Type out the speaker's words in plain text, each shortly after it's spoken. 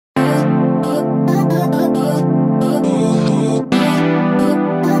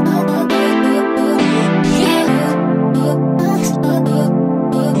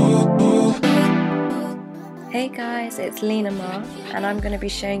guys, it's SLinamar and I'm going to be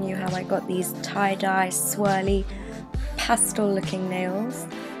showing you how I got these tie-dye, swirly, pastel looking nails.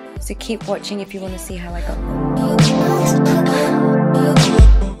 So keep watching if you want to see how I got them.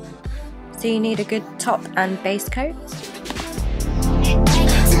 So you need a good top and base coat.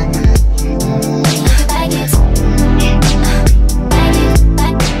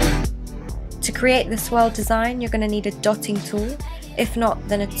 To create the swirl design, you're going to need a dotting tool. If not,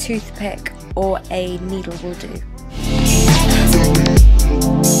 then a toothpick or a needle will do.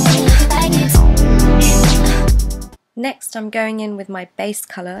 Next, I'm going in with my base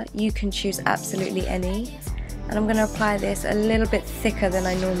colour. You can choose absolutely any. And I'm going to apply this a little bit thicker than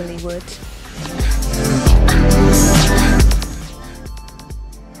I normally would.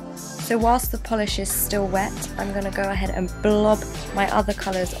 So whilst the polish is still wet, I'm going to go ahead and blob my other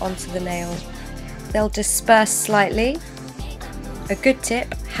colours onto the nail. They'll disperse slightly. A good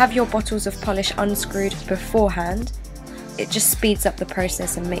tip, have your bottles of polish unscrewed beforehand. It just speeds up the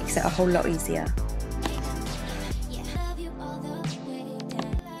process and makes it a whole lot easier.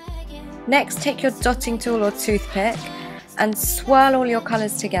 Next, take your dotting tool or toothpick and swirl all your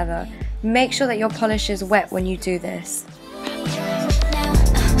colours together. Make sure that your polish is wet when you do this.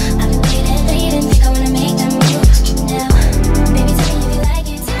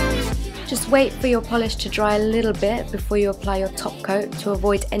 Just wait for your polish to dry a little bit before you apply your top coat to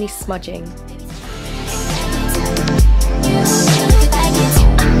avoid any smudging.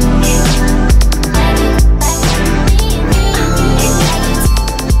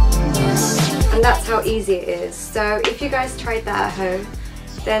 And that's how easy it is. So if you guys tried that at home,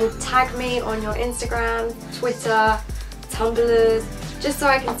 then tag me on your Instagram, Twitter, Tumblr, just so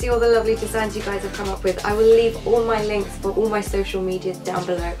I can see all the lovely designs you guys have come up with. I will leave all my links for all my social medias down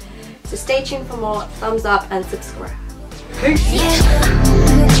below. So stay tuned for more, thumbs up and subscribe. Peace!